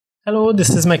Hello, this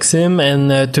is Maxim,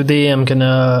 and today I'm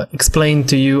gonna explain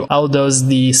to you how does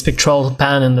the spectral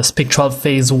pan and the spectral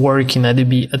phase work in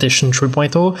Adobe Audition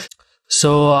 3.0.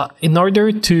 So in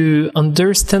order to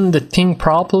understand the thing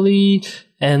properly,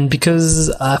 and because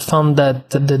I found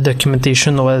that the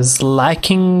documentation was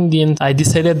lacking, I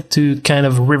decided to kind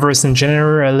of reverse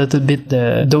engineer a little bit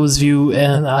those view,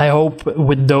 and I hope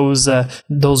with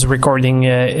those recording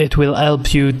it will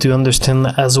help you to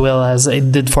understand as well as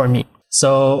it did for me.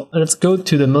 So let's go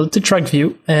to the multitrack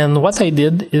view, and what I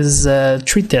did is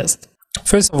 3 tests.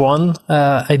 First one,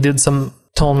 I did some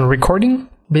tone recording.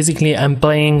 Basically, I'm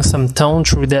playing some tone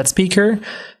through that speaker,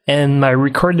 and my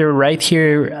recorder right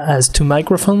here has 2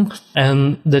 microphones,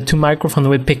 and the 2 microphones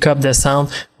will pick up the sound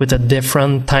with a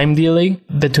different time delay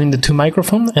between the 2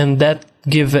 microphones, and that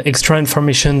give extra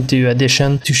information to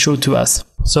Audition to show to us.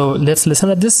 So let's listen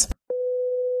at this.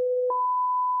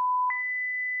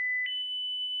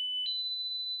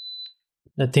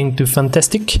 Nothing too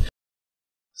fantastic.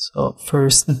 So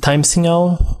first the time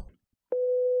signal.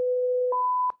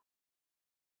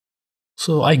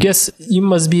 So I guess you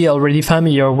must be already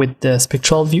familiar with the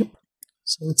spectral view.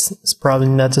 So it's probably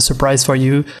not a surprise for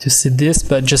you to see this,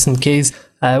 but just in case,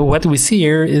 what we see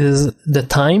here is the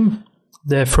time,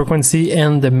 the frequency,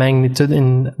 and the magnitude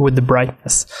with the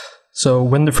brightness. So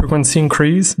when the frequency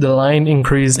increases, the line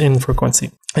increases in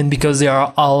frequency. And because they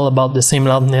are all about the same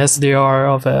loudness, they are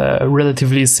of a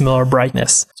relatively similar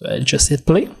brightness. So I just hit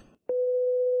play.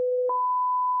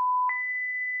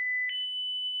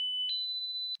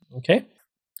 Okay.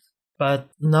 But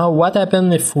now what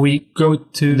happens if we go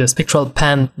to the Spectral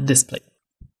Pan Display?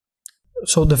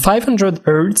 So the 500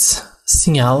 Hz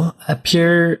signal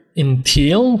appear in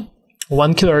teal,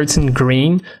 1 kHz in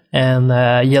green, and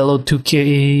yellow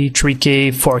 2K, 3K,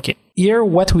 4K. Here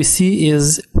what we see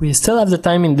is we still have the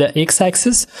time in the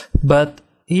x-axis, but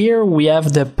here we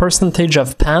have the percentage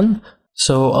of pan,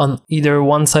 so on either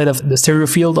one side of the stereo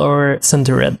field or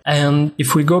centered. And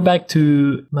if we go back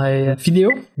to my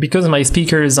video, because my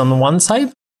speaker is on one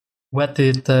side, what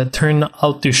it turned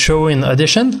out to show in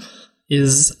Audition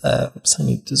is, oops, I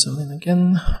need to zoom in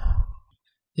again,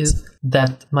 is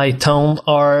that my tones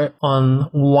are on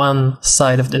one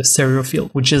side of the stereo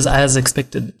field, which is as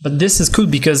expected. But this is cool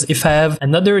because if I have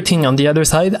another thing on the other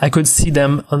side, I could see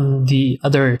them on the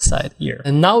other side here.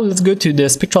 And now let's go to the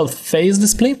spectral phase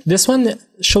display. This one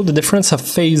shows the difference of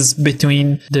phase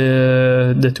between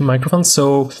the 2 microphones.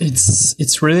 So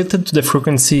it's related to the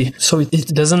frequency. So it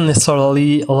doesn't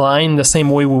necessarily align the same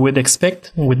way we would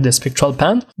expect with the spectral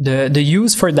pan. The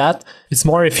use for that, it's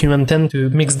more if you intend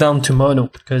to mix down to mono,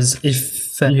 because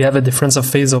if you have a difference of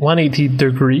phase of 180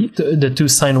 degrees, the 2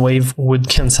 sine wave would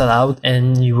cancel out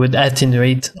and you would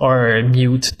attenuate or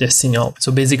mute the signal.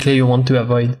 So basically you want to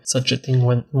avoid such a thing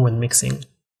when mixing.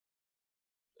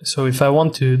 So if I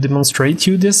want to demonstrate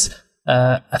you this,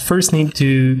 I first need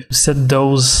to set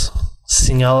those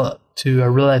signal to a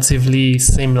relatively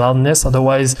same loudness,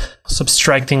 otherwise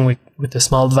subtracting with a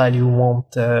small value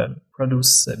won't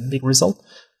produce a big result.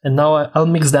 And now I'll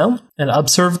mix down and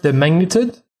observe the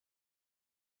magnitude.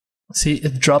 See,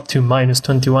 it dropped to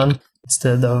 -21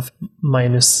 instead of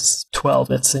 -12,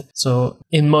 let's say. So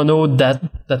in mono,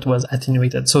 that was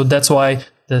attenuated. So that's why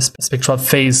the spectral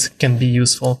phase can be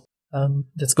useful.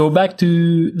 Let's go back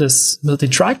to this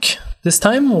multitrack. This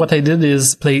time, what I did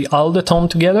is play all the tone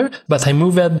together, but I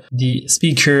moved the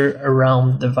speaker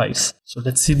around the device. So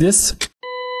let's see this.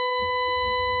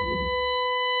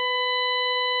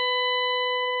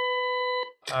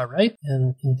 All right,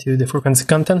 and into the frequency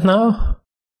content now.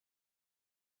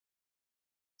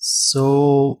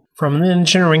 So from an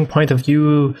engineering point of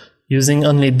view, using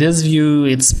only this view,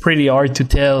 it's pretty hard to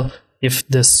tell if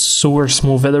the source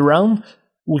moved around.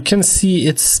 We can see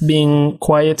it's being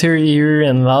quieter here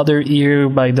and louder here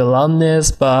by the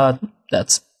loudness, but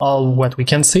that's all what we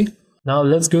can see. Now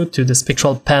let's go to the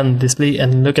spectral pan display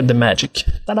and look at the magic.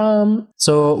 Ta-da!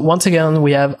 So once again,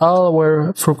 we have all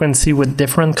our frequency with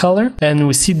different color, and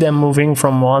we see them moving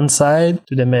from one side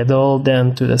to the middle,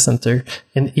 then to the center.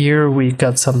 And here we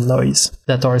got some noise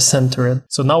that are centered.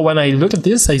 So now when I look at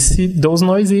this, I see those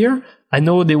noise here. I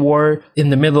know they were in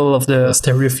the middle of the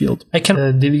stereo field. I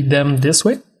can delete them this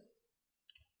way.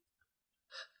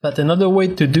 But another way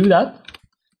to do that,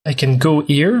 I can go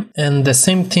here, and the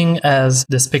same thing as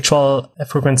the spectral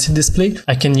frequency display,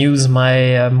 I can use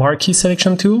my marquee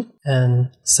selection tool and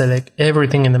select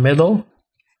everything in the middle,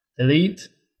 delete,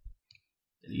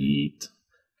 delete,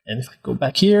 and if I go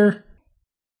back here,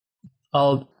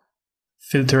 I'll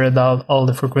filter it out all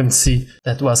the frequency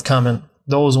that was common.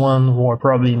 Those ones were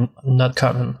probably not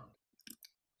common.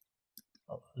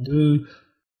 I'll undo,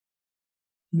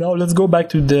 Now let's go back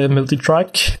to the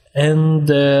multitrack,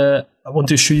 and I want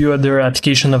to show you other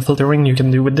application of filtering you can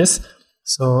do with this.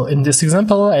 So in this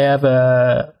example, I have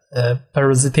a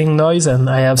parasiting noise and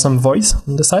I have some voice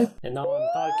on the side. And now I'm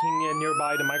talking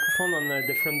nearby the microphone on a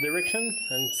different direction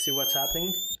and see what's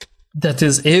happening. That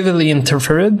is heavily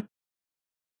interfered.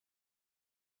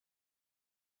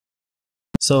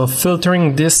 So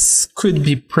filtering this could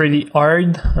be pretty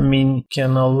hard. I mean, you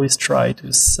can always try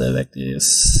to select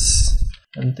this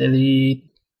and delete.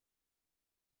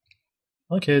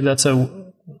 Okay, that's a...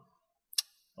 Oh,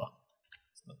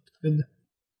 it's not good.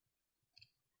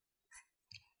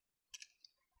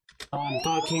 I'm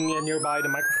talking nearby the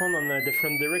microphone on a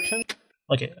different direction.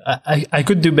 Okay, I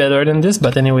could do better than this,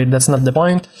 but anyway, that's not the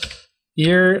point.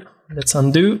 Here, let's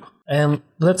undo, and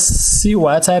let's see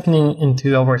what's happening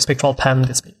into our spectral pan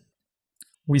display.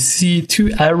 We see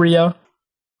two areas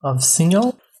of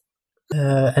signal,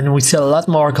 and we see a lot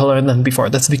more color than before.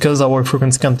 That's because our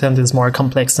frequency content is more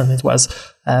complex than it was.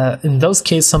 In those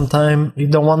cases, sometimes you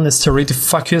don't want necessarily to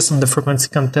focus on the frequency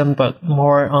content, but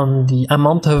more on the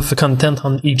amount of content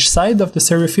on each side of the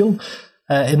stereo field.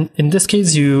 In this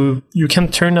case, you can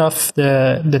turn off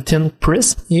the tint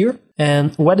prism here,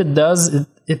 and what it does,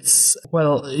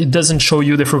 it doesn't show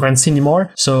you the frequency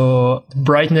anymore. So the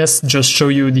brightness just show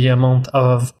you the amount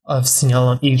of signal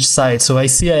on each side. So I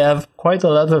see I have quite a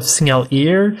lot of signal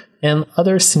here and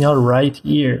other signal right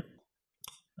here.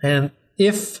 And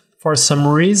if for some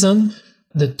reason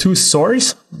the two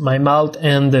sources, my mouth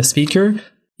and the speaker,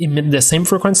 emit the same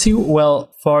frequency,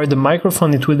 well, for the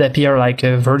microphone it would appear like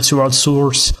a virtual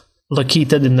source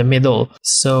located in the middle.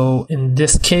 So in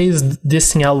this case, this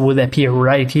signal would appear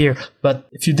right here. But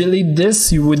if you delete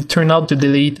this, you would turn out to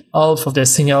delete half of the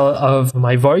signal of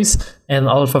my voice and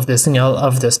half of the signal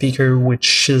of the speaker,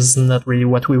 which is not really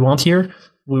what we want here.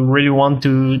 We really want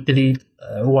to delete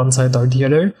one side or the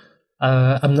other.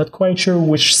 I'm not quite sure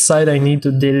which side I need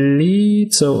to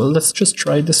delete, so let's just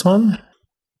try this one.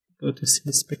 Go to see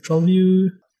the spectral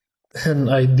view,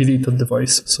 and I deleted the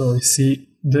voice, so you see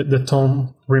the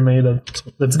tone remained.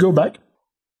 So let's go back.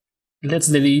 Let's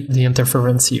delete the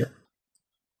interference here.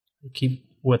 I keep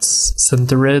what's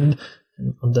centered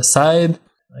on the side.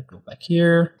 I go back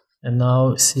here, and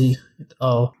now see it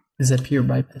all disappear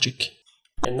by magic.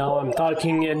 And now I'm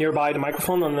talking nearby the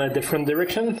microphone on a different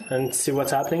direction and see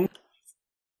what's happening.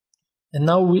 And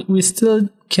now we still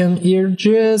can hear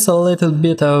just a little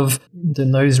bit of the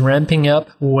noise ramping up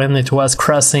when it was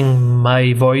crossing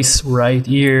my voice right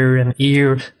here, and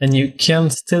you can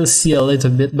still see a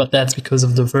little bit, but that's because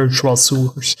of the virtual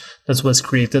source that was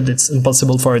created. It's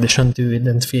impossible for Audition to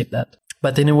identify that.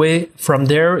 But anyway, from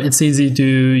there, it's easy to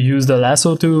use the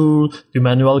lasso tool, do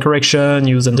manual correction,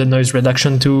 use the noise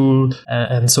reduction tool,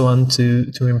 and so on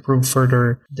to improve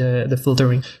further the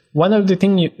filtering. One of the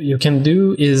things you can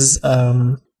do is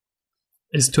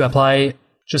to apply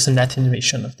just an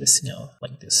attenuation of the signal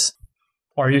like this.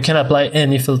 Or you can apply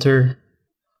any filter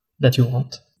that you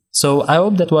want. So I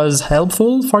hope that was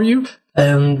helpful for you,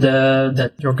 and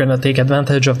that you're gonna take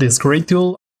advantage of this great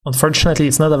tool. Unfortunately,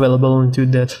 it's not available into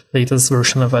the latest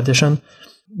version of Audition.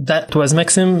 That was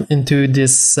Maxim into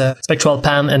this spectral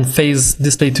pan and phase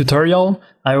display tutorial.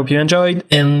 I hope you enjoyed,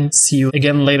 and see you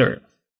again later.